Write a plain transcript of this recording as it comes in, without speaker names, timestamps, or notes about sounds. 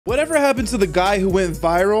Whatever happened to the guy who went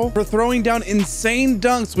viral for throwing down insane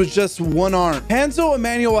dunks with just one arm? Hansel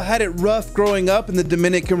Enmanuel had it rough growing up in the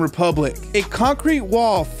Dominican Republic. A concrete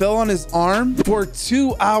wall fell on his arm for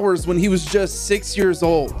 2 hours when he was just 6 years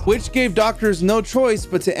old, which gave doctors no choice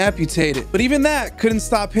but to amputate it. But even that couldn't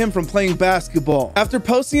stop him from playing basketball. After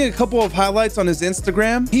posting a couple of highlights on his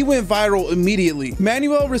Instagram, he went viral immediately.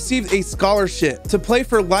 Manuel received a scholarship to play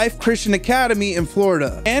for Life Christian Academy in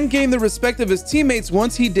Florida and gained the respect of his teammates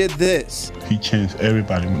once he did this. He changed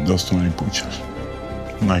everybody with those 20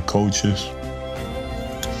 puchas. My coaches,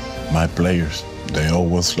 my players, they all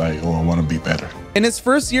was like, oh, I want to be better. In his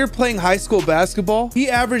first year playing high school basketball, he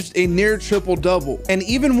averaged a near triple-double and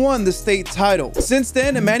even won the state title. Since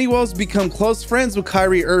then, Enmanuel's become close friends with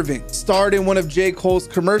Kyrie Irving, starred in one of J. Cole's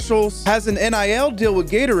commercials, has an NIL deal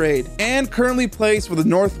with Gatorade, and currently plays for the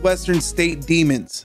Northwestern State Demons.